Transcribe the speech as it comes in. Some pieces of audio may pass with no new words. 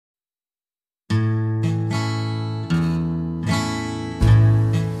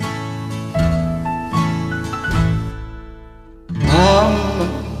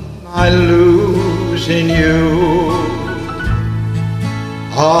losing you?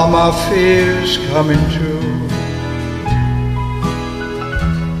 Are my fears coming true?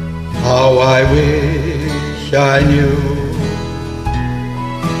 How I wish I knew.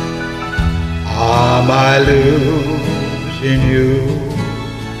 Am I losing you?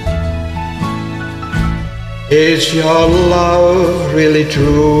 Is your love really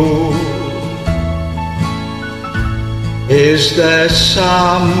true? Is there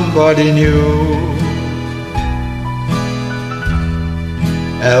somebody new?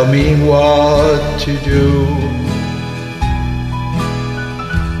 Tell me what to do.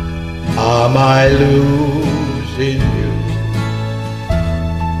 Am I losing you?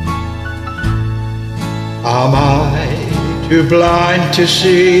 Am I too blind to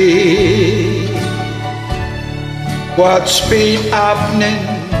see what's been happening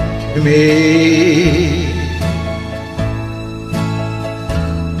to me?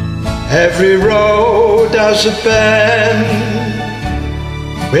 Every road has a bend.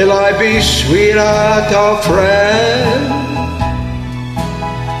 Will I be sweetheart or friend?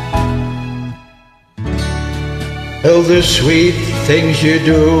 Will the sweet things you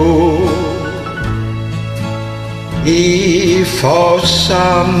do be for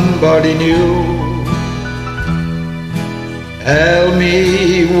somebody new? Tell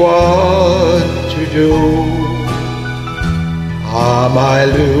me what to do. Am I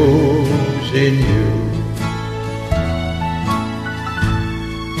losing you?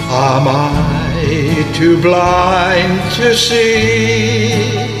 Am I too blind to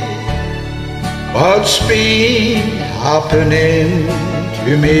see what's been happening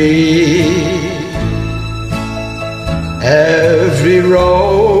to me? Every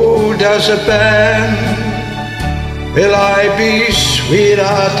road has a bend. Will I be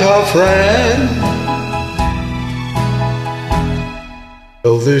sweetheart or friend?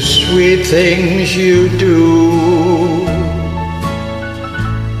 Will the sweet things you do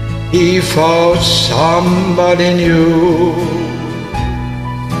be for somebody new?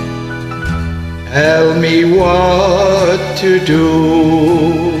 Tell me what to do.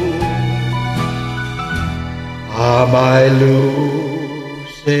 Am I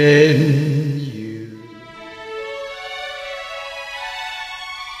losing you?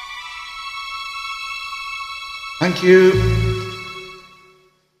 Thank you.